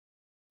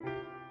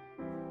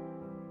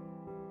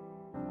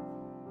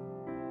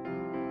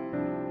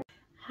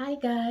Hi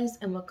guys,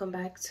 and welcome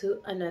back to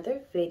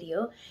another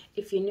video.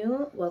 If you're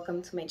new,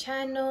 welcome to my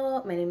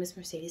channel. My name is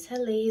Mercedes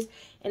Helez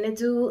and I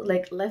do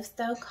like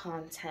lifestyle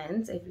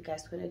content. If you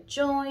guys want to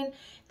join,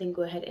 then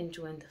go ahead and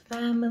join the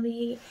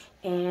family.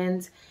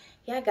 And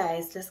yeah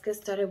guys, let's get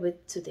started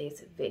with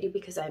today's video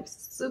because I'm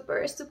super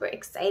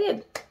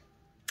excited.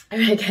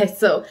 Alright guys,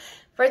 so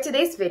for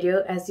today's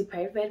video, as you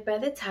probably read by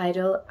the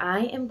title,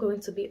 I am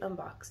going to be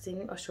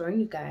unboxing or showing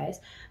you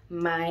guys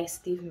my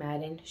Steve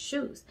Madden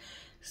shoes.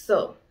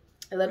 So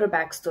a little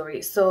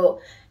backstory.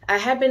 So I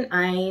have been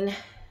eyeing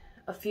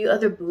a few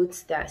other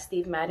boots that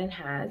Steve Madden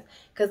has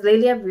because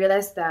lately I've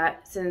realized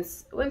that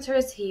since winter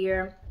is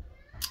here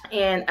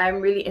and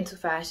I'm really into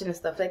fashion and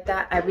stuff like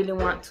that, I really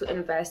want to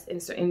invest in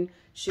certain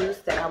shoes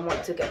that I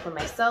want to get for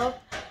myself.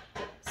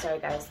 Sorry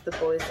guys, the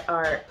boys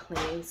are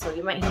playing, so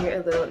you might hear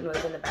a little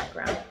noise in the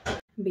background. But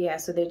yeah,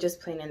 so they're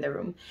just playing in the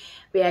room.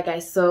 But yeah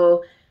guys,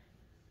 so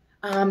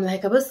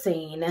like I was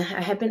saying,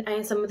 I have been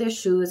eyeing some of their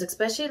shoes,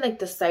 especially like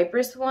the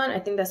Cypress one. I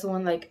think that's the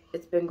one like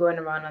it's been going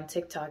around on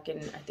TikTok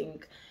and I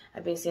think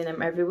I've been seeing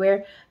them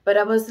everywhere. But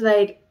I was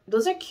like,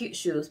 those are cute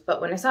shoes.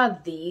 But when I saw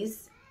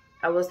these,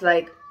 I was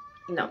like,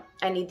 no,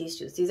 I need these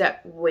shoes. These are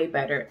way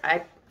better.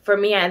 For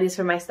me, at least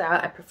for my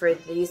style, I prefer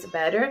these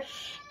better.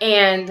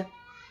 And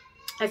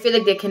I feel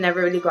like they can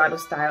never really go out of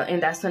style.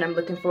 And that's what I'm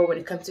looking for when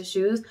it comes to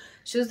shoes.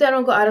 Shoes that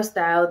don't go out of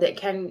style,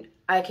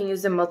 I can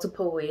use them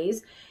multiple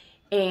ways.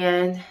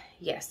 And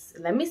yes,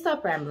 let me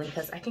stop rambling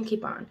because I can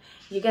keep on.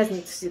 You guys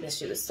need to see the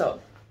shoes. So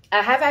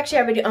I have actually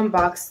already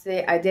unboxed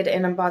it. I did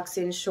an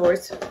unboxing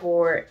shorts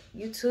for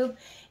YouTube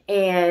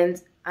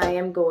and I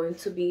am going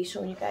to be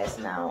showing you guys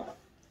now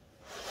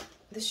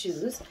the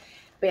shoes.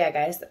 But yeah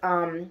guys,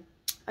 I'm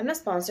not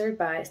sponsored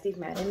by Steve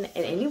Madden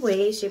in any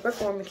way, shape or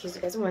form, in case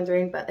you guys are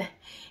wondering, but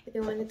if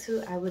they wanted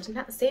to, I would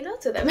not say no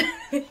to them.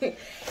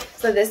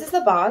 So this is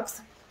the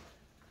box.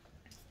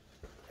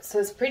 So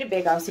it's pretty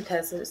big also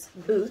because it's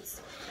boots.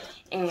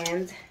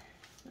 And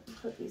let me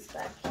put these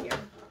back here.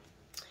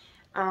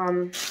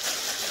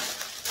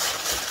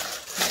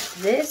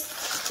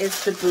 This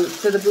is the boot.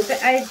 So the boot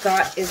that I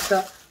got is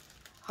the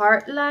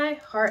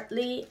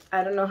Hartley.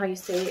 I don't know how you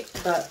say it,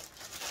 but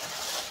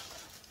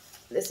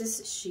this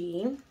is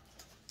she.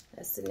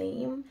 That's the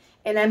name.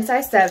 And I'm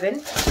size 7.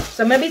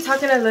 So I'm going to be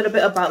talking a little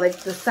bit about like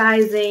the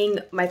sizing,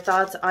 my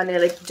thoughts on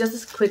it, like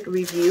just a quick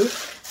review.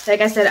 Like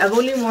I said, I've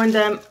only worn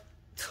them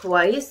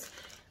twice,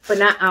 but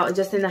not out,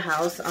 just in the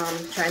house,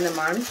 trying them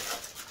on.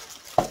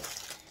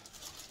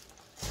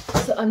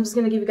 So I'm just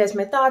gonna give you guys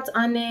my thoughts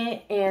on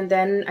it, and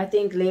then I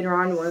think later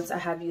on, once I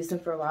have used them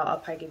for a while, I'll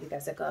probably give you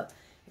guys like a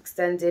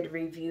extended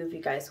review if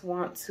you guys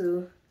want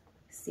to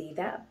see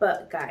that.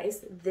 But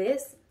guys,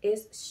 this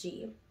is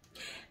she.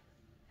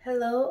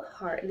 Hello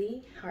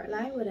Hartley,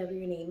 whatever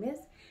your name is.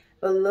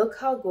 But look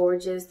how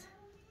gorgeous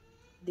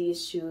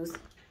these shoes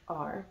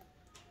are.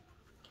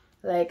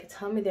 Like,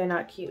 tell me they're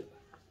not cute,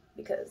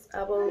 because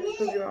I will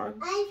prove you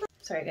wrong.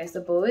 Sorry guys,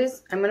 the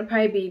boys, I'm gonna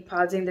probably be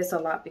pausing this a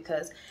lot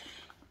because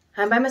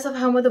I'm by myself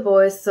at home with the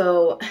boys,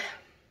 so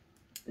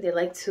they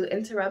like to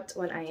interrupt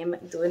when I am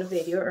doing a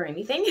video or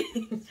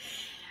anything.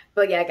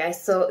 But yeah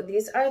guys, so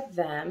these are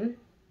them.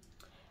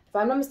 If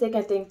I'm not mistaken,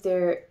 I think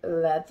they're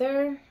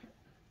leather.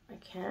 I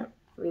can't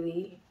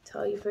really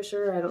tell you for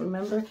sure, I don't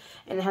remember.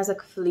 And it has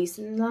like fleece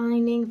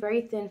lining,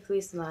 very thin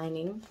fleece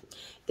lining.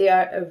 They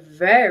are a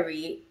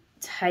very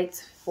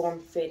tight form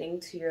fitting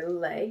to your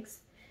legs.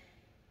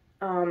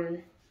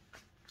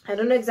 I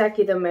don't know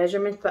exactly the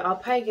measurements, but I'll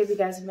probably give you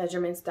guys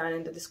measurements down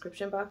in the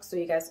description box so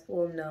you guys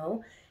will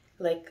know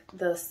like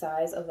the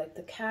size of like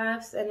the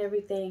calves and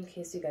everything, in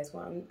case you guys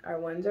are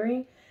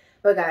wondering.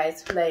 But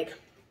guys, like,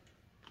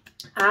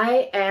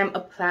 I am a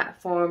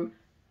platform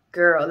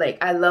girl. Like,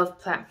 I love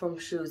platform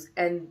shoes,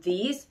 and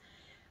these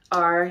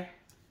are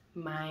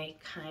my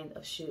kind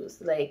of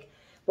shoes. Like,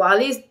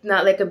 Wally's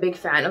not like a big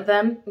fan of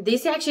them.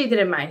 These he actually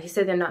didn't mind. He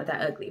said they're not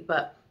that ugly.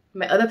 But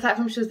my other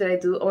platform shoes that I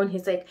do own,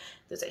 he's like,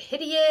 those are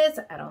hideous.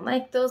 I don't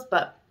like those.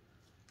 But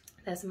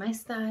that's my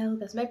style.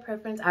 That's my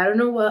preference. I don't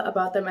know what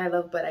about them I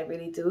love, but I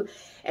really do.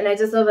 And I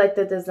just love like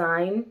the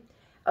design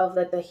of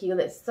like the heel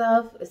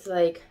itself. It's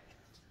like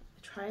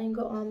a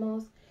triangle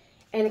almost.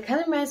 And it kind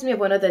of reminds me of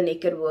one of the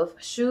Naked Wolf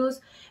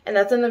shoes. And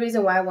that's another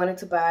reason why I wanted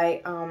to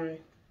buy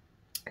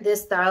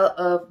this style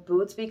of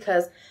boots,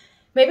 because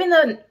maybe in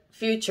the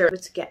future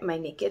to get my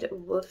Naked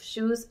Wolf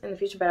shoes in the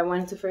future, but I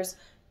wanted to first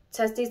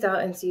test these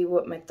out and see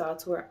what my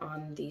thoughts were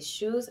on these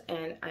shoes,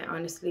 and I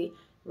honestly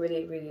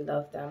really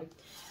love them.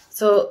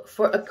 So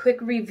for a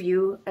quick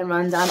review and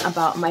rundown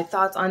about my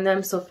thoughts on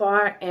them so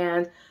far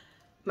and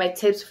my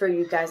tips for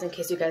you guys in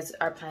case you guys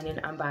are planning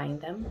on buying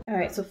them. All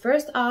right, so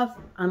first off,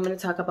 I'm going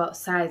to talk about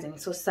sizing.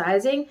 So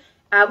sizing,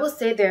 I will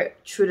say they're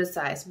true to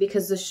size,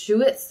 because the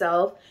shoe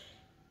itself,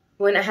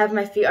 when I have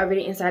my feet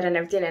already inside and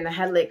everything, and I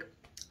had like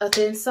a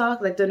thin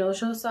sock, like the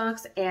no-show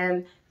socks,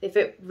 and they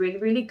fit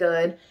really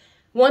good.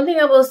 One thing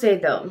I will say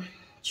though,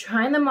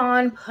 trying them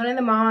on, putting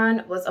them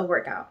on was a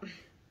workout.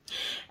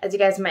 As you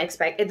guys might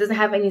expect, it doesn't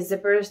have any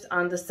zippers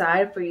on the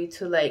side for you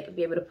to like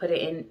be able to put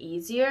it in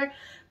easier.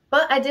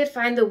 But I did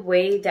find a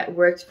way that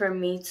worked for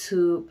me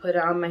to put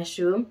on my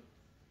shoe,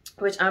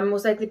 which I'm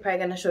most likely probably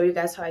going to show you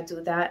guys how I do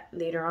that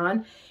later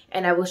on.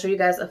 And I will show you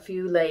guys a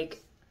few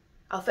like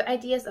outfit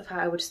ideas of how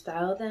I would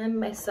style them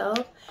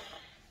myself.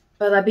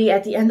 But that'll be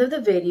at the end of the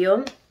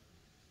video.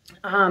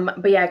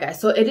 But yeah,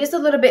 guys, so it is a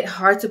little bit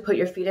hard to put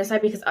your feet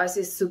inside because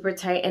obviously it's super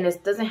tight and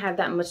it doesn't have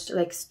that much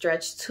like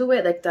stretch to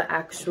it, like the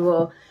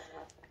actual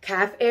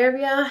calf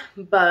area.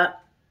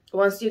 But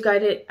once you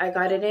got it, I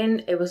got it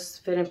in, it was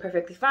fitting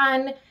perfectly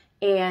fine.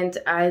 And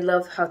I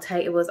love how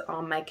tight it was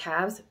on my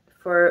calves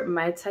for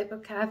my type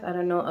of calf. I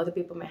don't know, other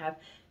people might have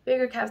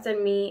bigger calves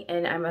than me,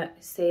 and I'm gonna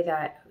say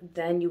that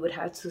then you would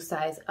have to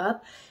size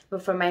up.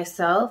 But for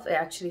myself, it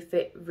actually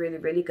fit really,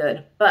 really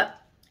good. But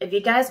if you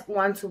guys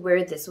want to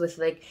wear this with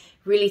like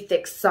really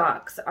thick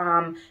socks,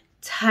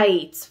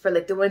 tights for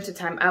like the winter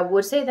time, I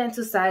would say then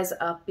to size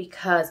up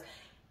because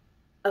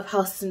of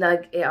how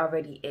snug it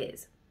already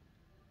is.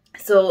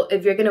 So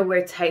if you're gonna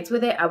wear tights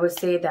with it, I would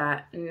say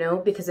that no,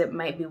 because it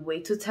might be way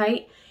too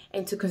tight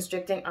and too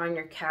constricting on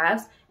your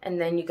calves, and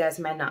then you guys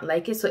might not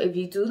like it. So if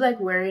you do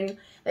like wearing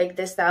like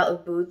this style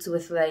of boots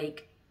with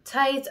like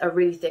tights or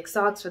really thick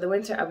socks for the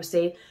winter, I would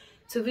say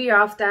to veer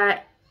off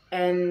that,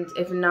 and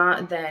if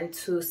not, then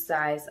to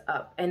size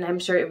up, and I'm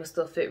sure it will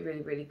still fit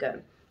really, really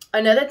good.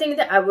 Another thing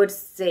that I would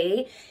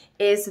say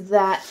is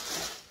that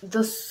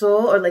the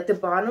sole, or like the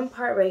bottom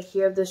part right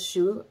here of the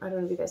shoe, I don't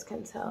know if you guys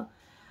can tell,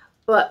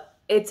 but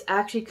it's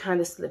actually kind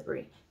of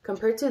slippery.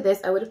 Compared to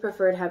this, I would have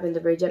preferred having the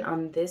rigid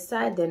on this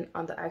side than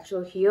on the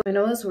actual heel. When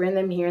I was wearing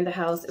them here in the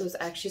house, it was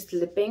actually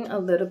slipping a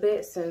little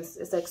bit since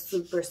it's like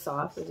super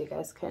soft, as you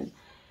guys can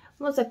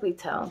most likely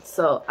tell.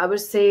 So I would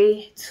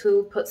say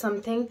to put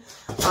something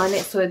on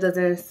it so it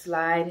doesn't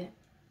slide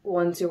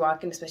once you're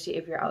walking, especially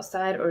if you're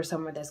outside or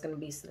somewhere that's going to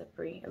be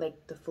slippery,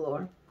 like the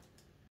floor.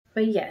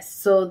 But yes,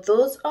 so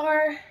those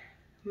are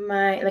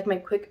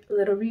my quick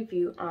little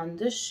review on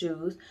the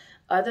shoes.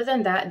 Other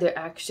than that, they're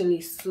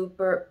actually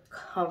super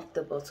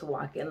comfortable to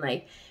walk in,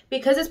 like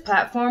because it's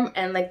platform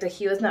and like the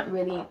heel is not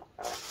really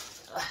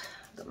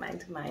don't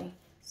mind my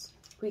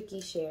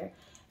squeaky chair.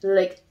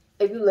 Like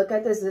if you look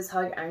at this is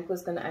how your ankle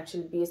is going to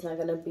actually be. It's not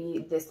going to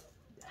be this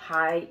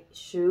high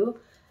shoe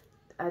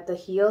at the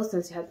heel,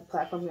 since you have the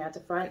platform here at the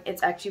front.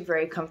 It's actually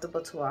very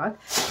comfortable to walk.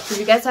 So if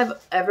you guys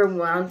have ever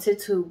wanted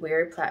to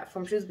wear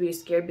platform shoes but you're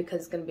scared because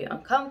it's going to be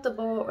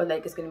uncomfortable or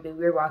like it's going to be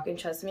weird walking,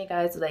 trust me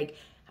guys, like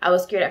I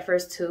was scared at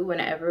first too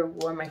when I ever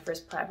wore my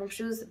first platform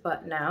shoes,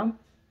 but now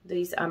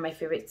these are my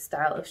favorite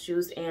style of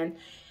shoes and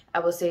I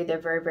will say they're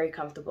very, very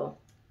comfortable.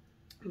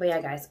 But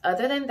yeah guys,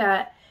 other than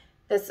that,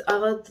 that's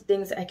all of the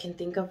things I can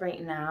think of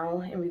right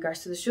now in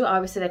regards to the shoe.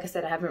 Obviously, like I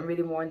said, I haven't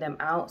really worn them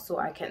out, so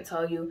I can't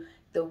tell you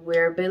the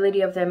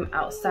wearability of them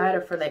outside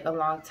or for like a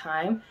long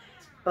time,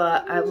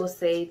 but I will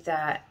say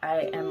that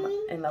I am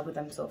in love with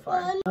them so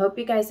far. I hope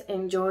you guys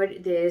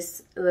enjoyed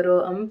this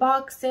little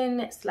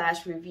unboxing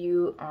slash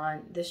review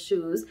on the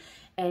shoes.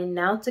 And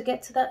now to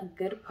get to the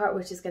good part,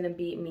 which is going to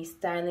be me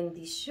styling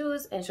these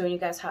shoes and showing you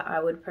guys how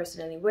I would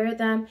personally wear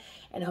them.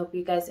 And I hope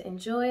you guys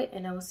enjoy,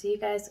 and I will see you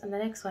guys on the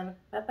next one.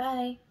 Bye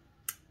bye.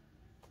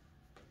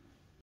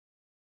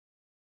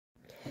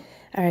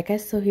 Alright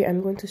guys, so here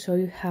I'm going to show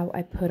you how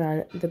I put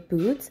on the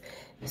boots.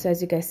 So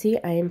as you guys see,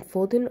 I am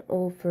folding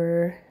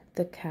over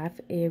the calf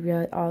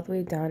area all the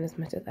way down as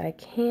much as I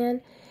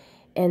can,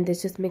 and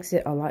this just makes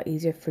it a lot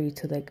easier for you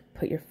to like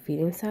put your feet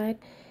inside.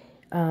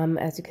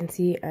 As you can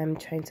see, I'm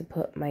trying to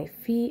put my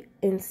feet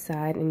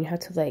inside, and you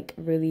have to like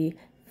really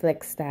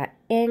flex that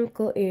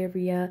ankle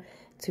area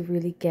to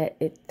really get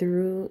it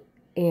through,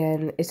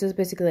 and it's just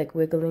basically like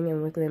wiggling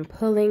and wiggling,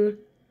 pulling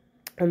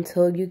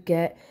until you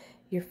get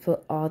your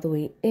foot all the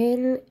way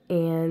in.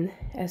 And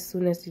as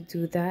soon as you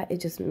do that,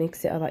 it just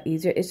makes it a lot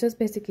easier. It's just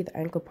basically the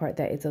ankle part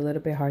that is a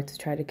little bit hard to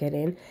try to get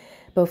in,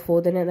 but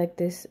folding it like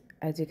this,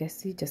 as you guys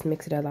see, just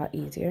makes it a lot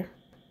easier.